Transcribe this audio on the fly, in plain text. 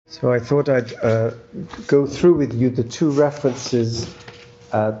So I thought I'd go through with you the two references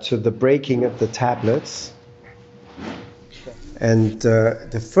to the breaking of the tablets. And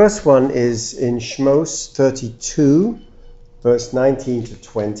the first one is in Shmos 32, verse 19 to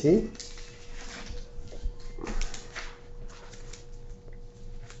 20.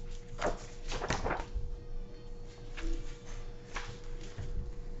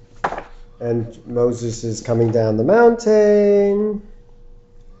 And Moses is coming down the mountain.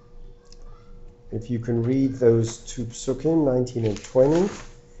 If you can read those two psukim, 19 and 20.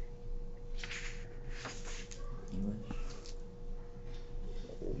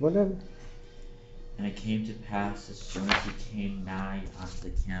 Whatever. And it came to pass, as soon as he came nigh unto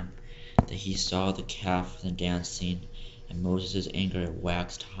the camp, that he saw the calf and dancing, and Moses' anger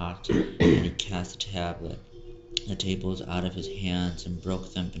waxed hot, and he cast the tables out of his hands, and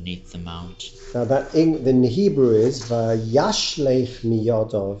broke them beneath the mount. Now that in Hebrew is Vayashlech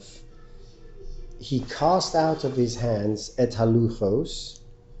miyodov. He cast out of his hands et haluchos,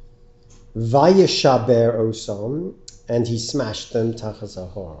 vayeshaber osom, and he smashed them tachas.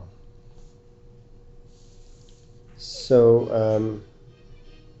 So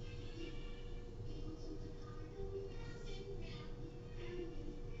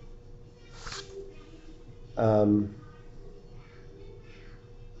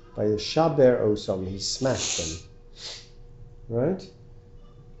vayeshaber osom, he smashed them. Right?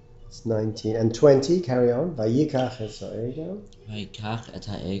 It's 19 and 20. Carry on. Vayikach et ha'egel. Vayikach et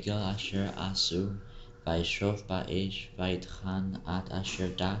ha'egel asher asu, vayishov ba'esh, vayitchan at asher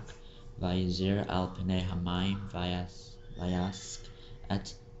dak, vayizir al pnei hamayim, vayask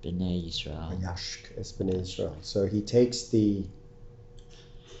et bnei Yisrael. Vayashk es bnei Yisrael. So he takes the...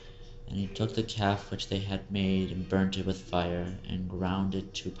 And he took the calf which they had made, and burnt it with fire, and ground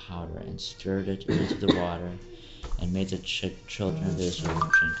it to powder, and stirred it into the water, and made the children of Israel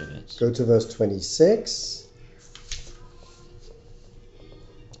drink of it. Go to verse 26.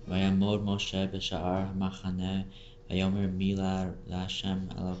 Vayamod Moshe b'sha'ar ha'machaneh, vayomer mila l'Hashem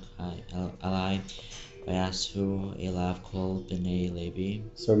Elai, vayasu elav kol b'nei Levi.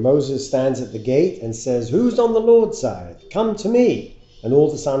 So Moses stands at the gate and says, "Who's on the Lord's side? Come to me." And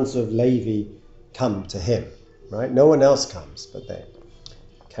all the sons of Levi come to him. Right? No one else comes, but they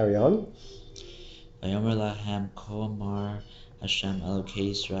carry on. Vayomer lahem ko amar Hashem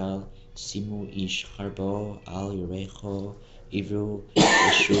Elokei Yisrael, simu ish charbo al yurecho, ivru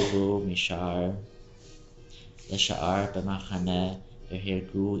yeshuvu mishar l'sha'ar b'machaneh,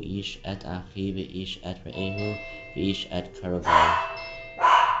 v'hergu ish et achi v'ish et re'ehu v'ish et karovo.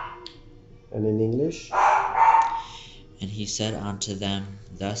 And in English? And he said unto them,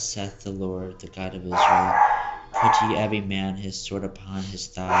 Thus saith the Lord, the God of Israel, Put ye every man his sword upon his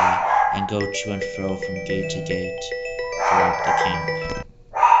thigh, and go to and fro from gate to gate throughout the camp.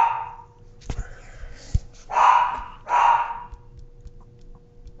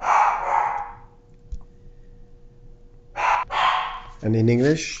 And in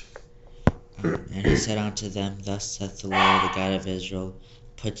English? And he said unto them, Thus saith the Lord, the God of Israel,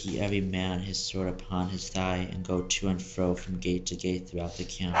 Put ye every man his sword upon his thigh, and go to and fro from gate to gate throughout the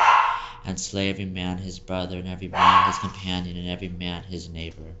camp, and slay every man his brother, and every man his companion, and every man his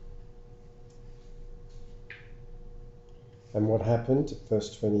neighbor. And what happened? Verse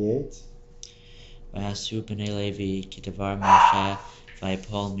 28. Vayasu b'nei Levi ki davar Moshe,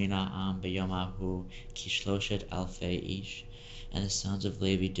 vayipol mina am b'yom ahu ki shloshet alfei ish. And the sons of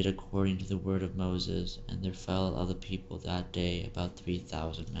Levi did according to the word of Moses, and there fell of the people that day about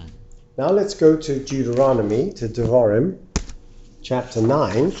 3,000 men. Now let's go to Deuteronomy, to Devarim, chapter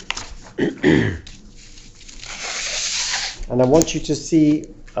 9. And I want you to see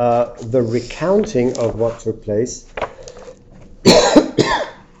the recounting of what took place.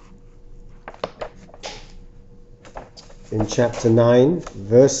 In chapter 9,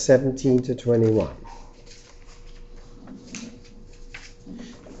 verse 17 to 21.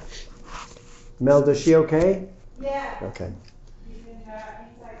 Mel, is she okay? Yeah. Okay.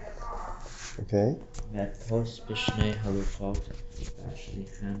 Inside the car. Okay. Ve'pos b'shnei haluchot,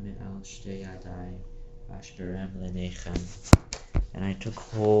 v'ashlichem me'al shtei yadai, v'ashberem l'neichem. And I took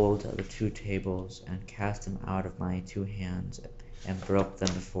hold of the two tables, and cast them out of my two hands, and broke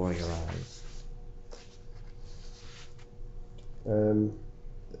them before your eyes.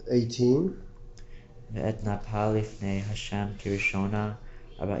 18. ואת נפל לפני השם כראשונה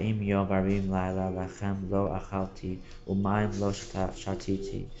 40 יום ו40 לילה לחם לא אכלתי ומים לא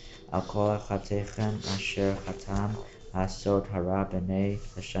שתיתי על כל חטאיכם אשר חטאתם לעשות הרע בעיני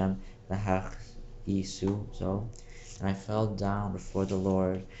השם להכעיסו זו And I fell down before the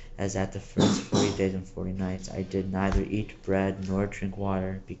Lord, as at the first 40 days and 40 nights I did neither eat bread nor drink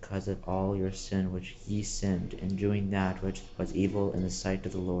water, because of all your sin which ye sinned in doing that which was evil in the sight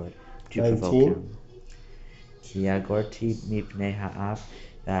of the Lord, to provoke 19. him. כי יגורתי מפני האף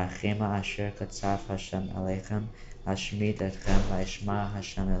והאחימה אשר קצף השם עליכם להשמיד אתכם וישמע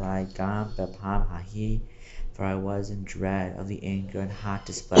השם אלי גם בפעם ההיא, for I was in dread of the anger and hot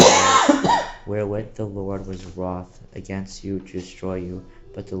displeasure wherewith the Lord was wroth against you to destroy you,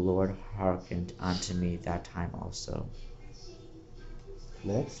 but the Lord hearkened unto me that time also.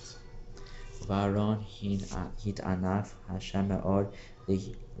 Next. ואהרון התענף השם מאוד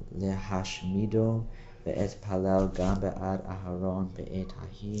להשמידו ואתפלל גם בעד אהרון בעת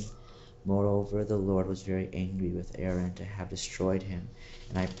ההיא. Moreover, the Lord was very angry with Aaron to have destroyed him,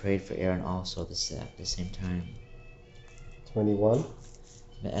 and I prayed for Aaron also at the same time. 21.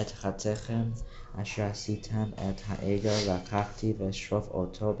 ואת חטאכם אשר עשיתם את העגל לקחתי ואשרוף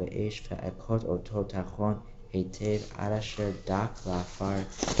אותו באש ואכות אותו טחון היטב עד אשר דק לעפר,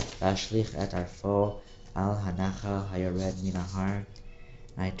 להשליך את ערפו על הנחל היורד מן ההר.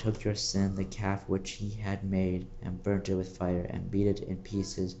 And I took your sin, the calf which he had made, and burnt it with fire, and beat it in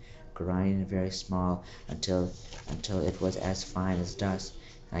pieces, grinding it very small, until it was as fine as dust.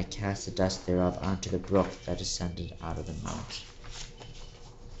 And I cast the dust thereof unto the brook that descended out of the mount.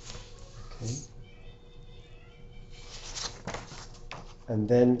 Okay. And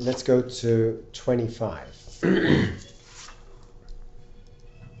then let's go to 25.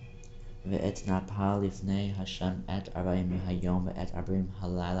 ואת נפל לפני השם את 40 היום ואת 40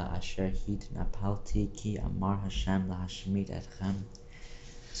 הלילה אשר התנפלתי כי אמר השם להשמיד אתכם.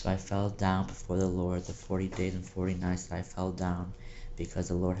 So I fell down before the Lord the 40 days and 40 nights that I fell down, because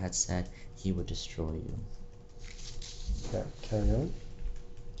the Lord had said he would destroy you. Yeah, carry on.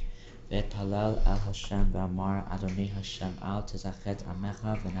 ואתפלל אל השם ואמר אדוני השם אל תזכת עמך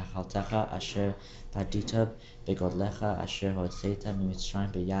ונחלתך אשר פדית בגודלך אשר הוצאת ממצרים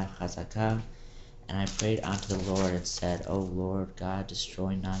ביד חזקה. And I prayed unto the Lord and said, O Lord God,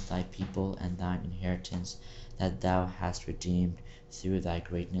 destroy not thy people and thine inheritance that thou hast redeemed through thy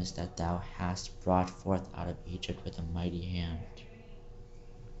greatness, that thou hast brought forth out of Egypt with a mighty hand.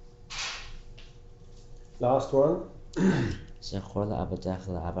 Last one. זכור לעבדך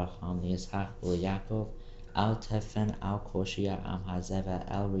לאברהם ליצחק וליעקב אל תפן אל קושי העם הזה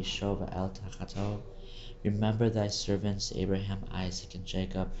ואל רישו ואל תחתו. Remember thy servants Abraham, Isaac, and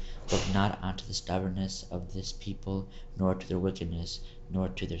Jacob. Look not unto the stubbornness of this people, nor to their wickedness, nor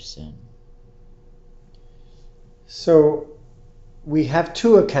to their sin. So we have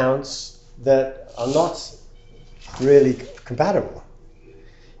two accounts that are not really compatible.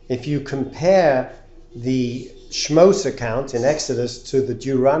 If you compare the Shmos account in Exodus to the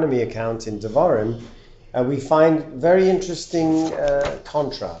Deuteronomy account in Devarim, we find very interesting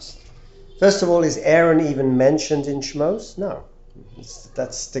contrast. First of all, is Aaron even mentioned in Shmos? No.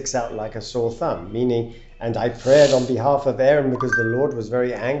 That sticks out like a sore thumb, meaning, and I prayed on behalf of Aaron because the Lord was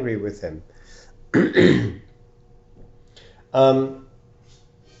very angry with him.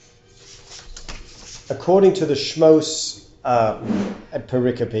 According to the Shmos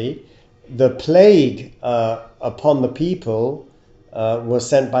pericope, the plague upon the people was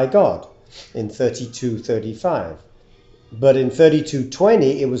sent by God in 32:35. But in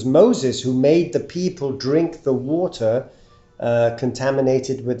 32:20, it was Moses who made the people drink the water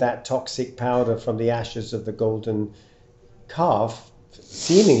contaminated with that toxic powder from the ashes of the golden calf,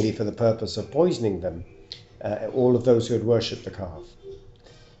 seemingly for the purpose of poisoning them, all of those who had worshipped the calf.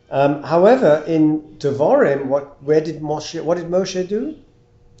 However, in Devarim, what did Moshe do?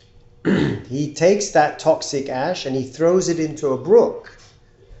 He takes that toxic ash and he throws it into a brook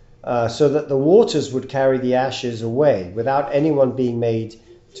so that the waters would carry the ashes away without anyone being made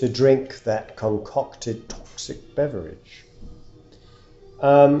to drink that concocted toxic beverage.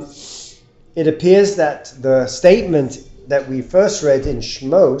 It appears that the statement that we first read in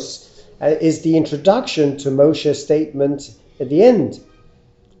Shmos is the introduction to Moshe's statement at the end.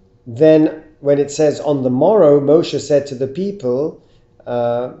 Then when it says, on the morrow, Moshe said to the people,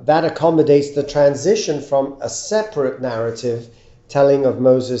 that accommodates the transition from a separate narrative telling of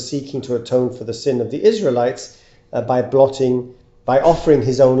Moses seeking to atone for the sin of the Israelites by offering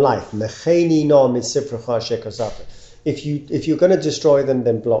his own life. If you're going to destroy them,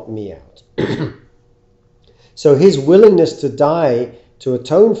 then blot me out. So his willingness to die to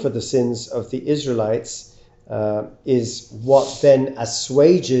atone for the sins of the Israelites is what then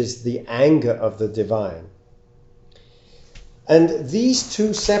assuages the anger of the divine. And these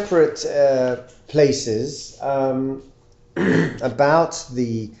two separate places about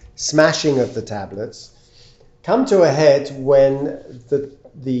the smashing of the tablets come to a head when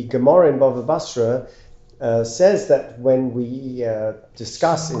the Gemara in Bava Basra says that when we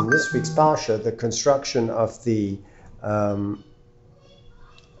discuss in this week's Parsha the construction of the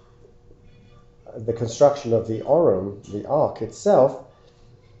Oron, the ark itself,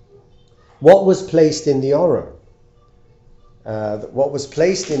 what was placed in the Oron? What was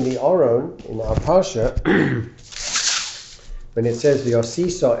placed in the Oron in our Parsha, when it says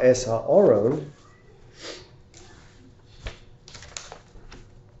V'yosisa es ha'oron,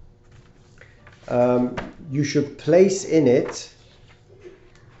 you should place in it.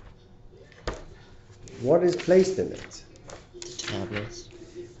 What is placed in it? The tablets.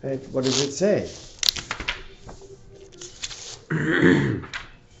 What does it say?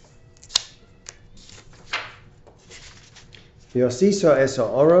 V'yosisa es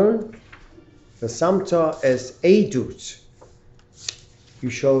ha'oron, v'samta es edut. You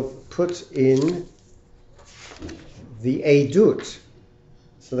shall put in the edut.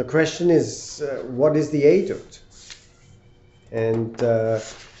 So the question is, what is the edut? And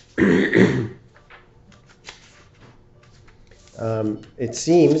it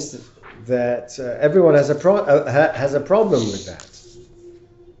seems that everyone has a problem with that.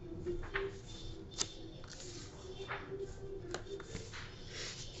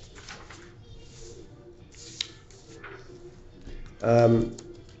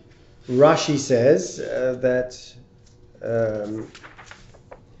 Rashi says that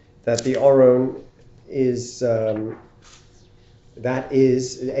the Oron is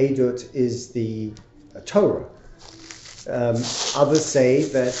Edut is the Torah. Others say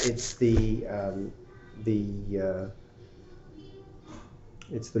that it's the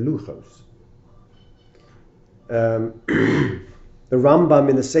Luchos. The Rambam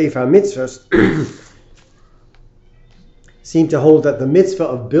in the Sefer Mitzvahs seem to hold that the mitzvah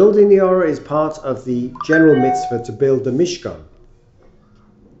of building the Orah is part of the general mitzvah to build the Mishkan.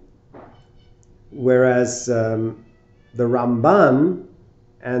 Whereas the Ramban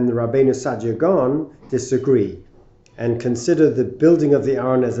and the Rabbeinu Saadia Gaon disagree and consider the building of the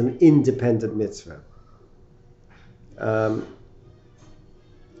Aron as an independent mitzvah. The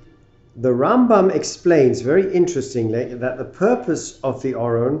Rambam explains very interestingly that the purpose of the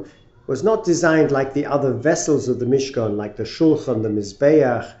Aron was not designed like the other vessels of the Mishkan, like the Shulchan, the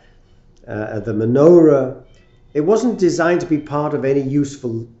Mizbeach, the Menorah. It wasn't designed to be part of any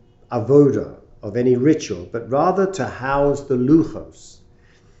useful avodah, of any ritual, but rather to house the Luchos,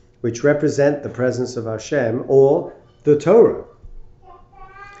 which represent the presence of Hashem, or the Torah.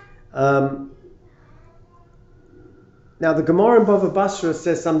 Now the Gemara in Bava Basra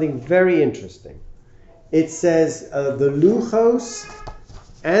says something very interesting. It says the Luchos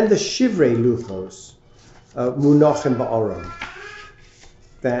and the Shivrei Luchos Munachim Ba'oron,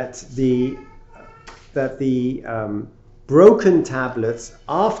 that the broken tablets,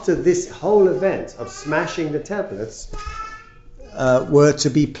 after this whole event of smashing the tablets, were to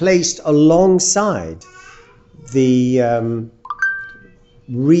be placed alongside the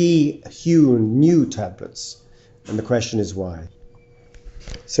rehewn new tablets. And the question is why.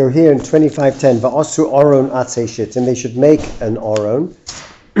 So here in 25:10, Va'asu Oron Atzeshit, and they should make an Oron.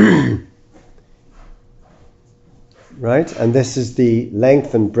 Right? And this is the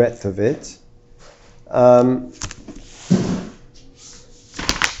length and breadth of it. And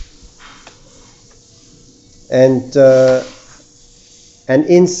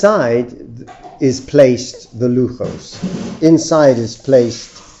inside is placed the Luchos. Inside is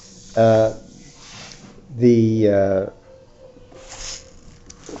placed the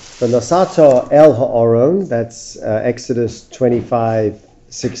Nasata El Ha'oron, that's Exodus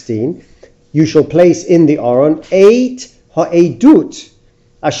 25:16. You shall place in the Oron 8 ha'edut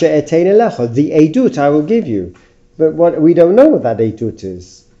asher etein elecha. The edut I will give you. But we don't know what that edut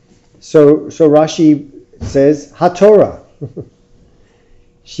is. So Rashi says HaTorah.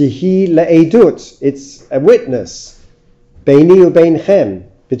 Shehi le'edut. It's a witness. Beini u'beinchem.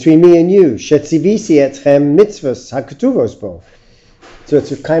 Between me and you. Shetzivisi etchem mitzvos haketuvos bo. So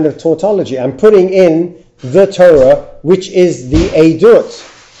it's a kind of tautology. I'm putting in the Torah, which is the edut.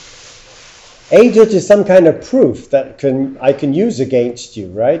 Edut is some kind of proof that I can use against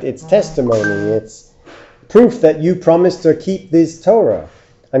you, right? It's testimony. It's proof that you promised to keep this Torah.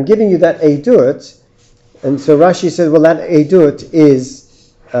 I'm giving you that edut. And so Rashi says, well, that edut is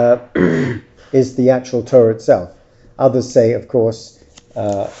the actual Torah itself. Others say, of course,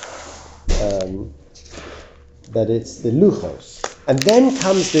 that it's the Luchos. And then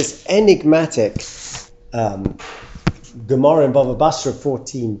comes this enigmatic Gemara in Bava Basra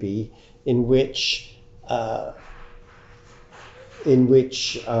 14b, in which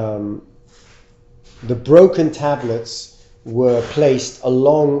the broken tablets were placed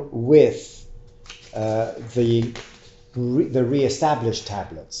along with the re-established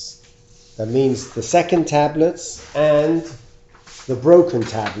tablets. That means the second tablets and the broken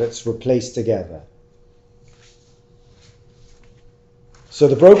tablets were placed together. So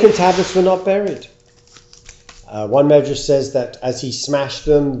the broken tablets were not buried. One medrash says that as he smashed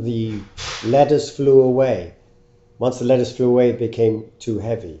them, the letters flew away. Once the letters flew away, it became too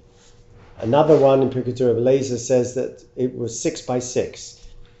heavy. Another one in Pirkei Rabbi Eliezer says that it was 6 by 6.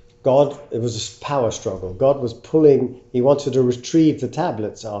 It was a power struggle. God was pulling, he wanted to retrieve the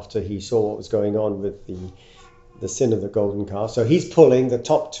tablets after he saw what was going on with the sin of the golden calf. So he's pulling the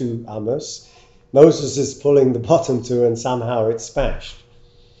top 2 amos. Moses is pulling the bottom 2, and somehow it's smashed.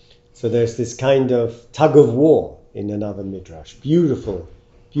 So there's this kind of tug of war in another midrash. Beautiful,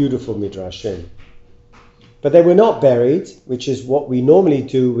 beautiful midrashim. But they were not buried, which is what we normally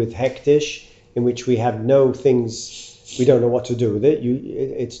do with hektish, in which we have no things, we don't know what to do with it.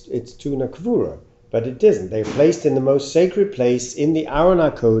 It's tuna kvura, but it isn't. They're placed in the most sacred place in the Aron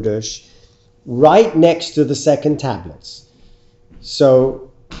HaKodesh, right next to the second tablets.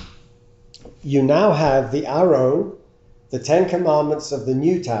 So you now have the Aron, the 10 commandments of the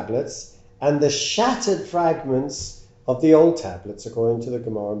new tablets, and the shattered fragments of the old tablets, according to the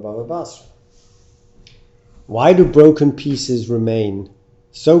Gemara in Bava Basra. Why do broken pieces remain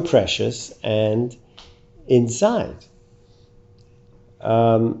so precious and inside?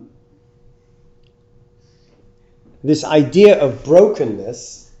 This idea of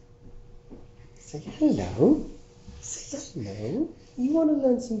brokenness. Say hello. Say hello. You want to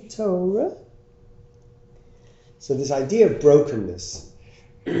learn some Torah? So this idea of brokenness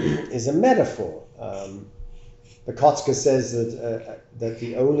is a metaphor. The Kotzker says that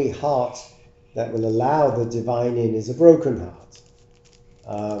the only heart that will allow the divine in is a broken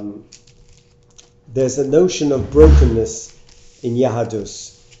heart. There's a notion of brokenness in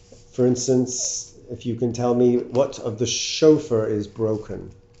Yahadus. For instance, if you can tell me what of the shofar is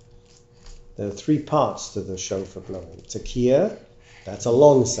broken. There are 3 parts to the shofar blowing. Tekiah, that's a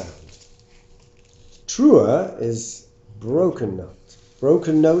long sound. Trua is broken note.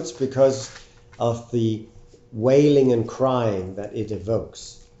 Broken notes because of the wailing and crying that it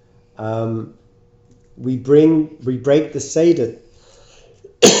evokes. We break the Seder.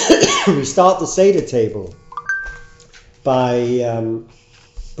 We start the Seder table by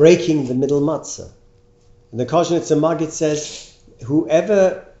breaking the middle matzah. And the Koshnitzer Maggid says,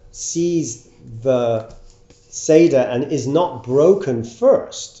 whoever sees the Seder and is not broken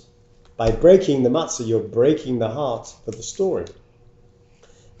first, by breaking the matzah, you're breaking the heart for the story.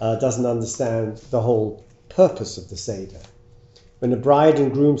 Doesn't understand the whole purpose of the Seder. When the bride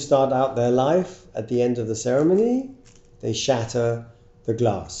and groom start out their life, at the end of the ceremony, they shatter the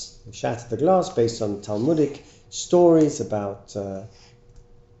glass. They shatter the glass based on Talmudic stories about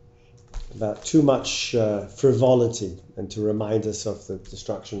too much frivolity and to remind us of the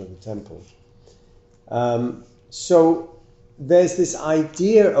destruction of the temple. So there's this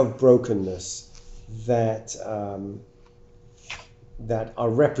idea of brokenness that are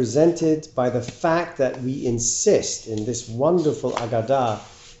represented by the fact that we insist in this wonderful Agadah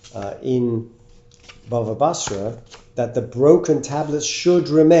in Bava Basra that the broken tablets should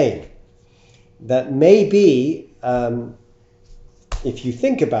remain. That maybe, if you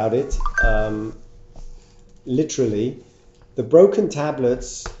think about it, literally, the broken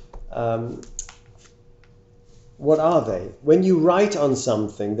tablets, what are they? When you write on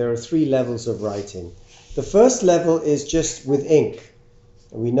something, there are 3 levels of writing. The first level is just with ink.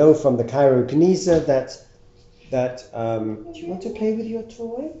 And we know from the Cairo Geniza that do you want to play with your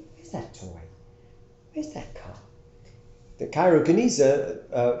toy? Where's that toy? Where's that car? The Cairo Geniza,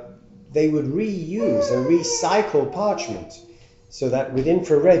 they would reuse and recycle parchment so that with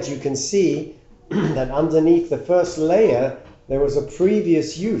infrared you can see that underneath the first layer there was a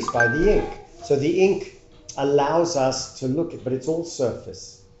previous use by the ink. So the ink allows us to look at, but it's all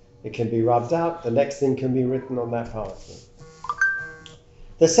surface. It can be rubbed out, the next thing can be written on that parchment.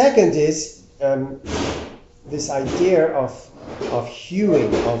 The second is this idea of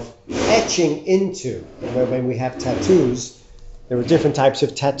hewing, of etching into. When we have tattoos, there are different types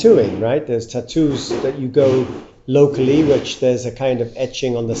of tattooing, right? There's tattoos that you go locally, which there's a kind of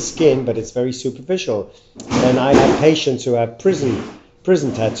etching on the skin, but it's very superficial. And I have patients who have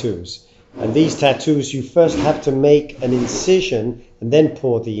prison tattoos. And these tattoos, you first have to make an incision and then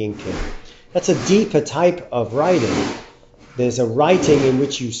pour the ink in. That's a deeper type of writing. There's a writing in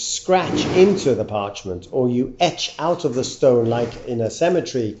which you scratch into the parchment or you etch out of the stone, like in a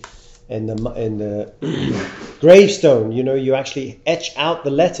cemetery, in the gravestone. You actually etch out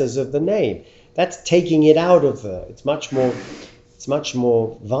the letters of the name. That's taking it out of the. It's much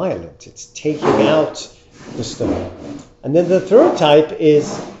more violent. It's taking out the stone. And then the third type is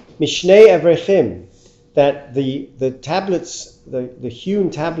Mishnei Evrechim, that the tablets, the hewn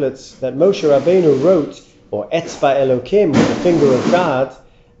tablets that Moshe Rabbeinu wrote, or Etzba Elokim, with the finger of God,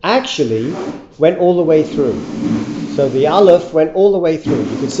 actually went all the way through. So the Aleph went all the way through.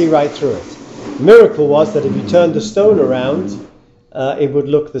 You could see right through it. The miracle was that if you turned the stone around, it would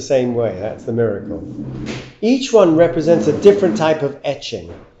look the same way. That's the miracle. Each one represents a different type of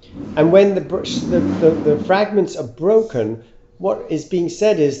etching. And when the fragments are broken, what is being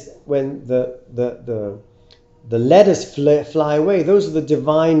said is when the letters fly away, those are the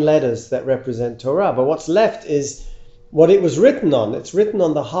divine letters that represent Torah. But what's left is what it was written on. It's written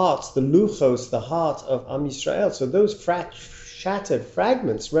on the hearts, the luchos, the heart of Am Yisrael. So those shattered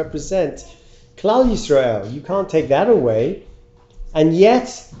fragments represent Klal Yisrael. You can't take that away. And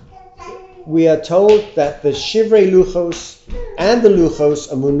yet, we are told that the Shivrei Luchos and the Luchos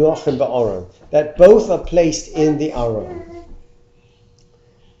are Munochim Ba'aron, that both are placed in the Aron.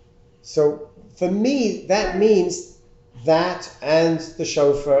 So, for me, that means that and the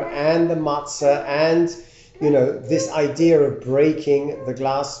shofar and the matzah and, this idea of breaking the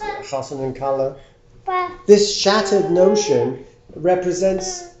glass, chasen and kala, this shattered notion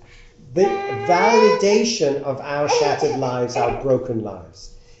represents the validation of our shattered lives, our broken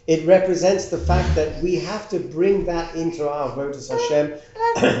lives. It represents the fact that we have to bring that into our Avodas Hashem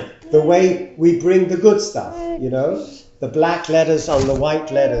the way we bring the good stuff, the black letters on the white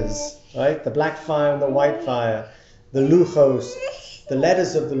letters, right? The black fire on the white fire, the luchos, the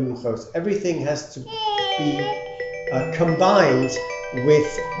letters of the luchos. Everything has to be combined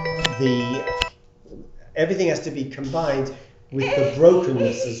with the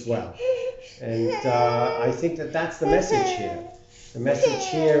brokenness as well. And I think that's the message here. The message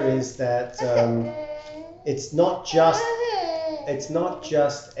here is that it's not just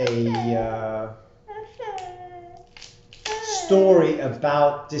a story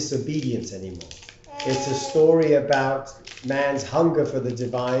about disobedience anymore. It's a story about man's hunger for the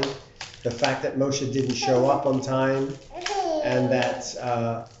divine, the fact that Moshe didn't show up on time, and that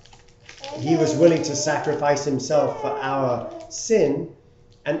he was willing to sacrifice himself for our sin.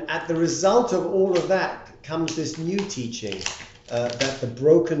 And at the result of all of that comes this new teaching that the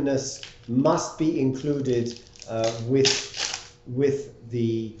brokenness must be included with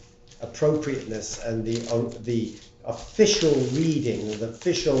the appropriateness and the official reading, the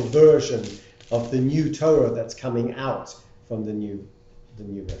official version of the new Torah that's coming out from the new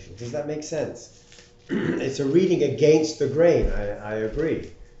version. Does that make sense? It's a reading against the grain. I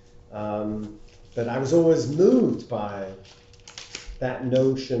agree, but I was always moved by that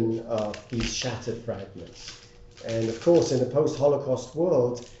notion of these shattered fragments. And of course, in a post-Holocaust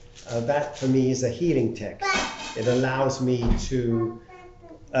world, that for me is a healing text. It allows me to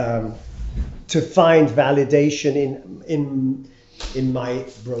find validation in my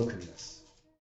brokenness.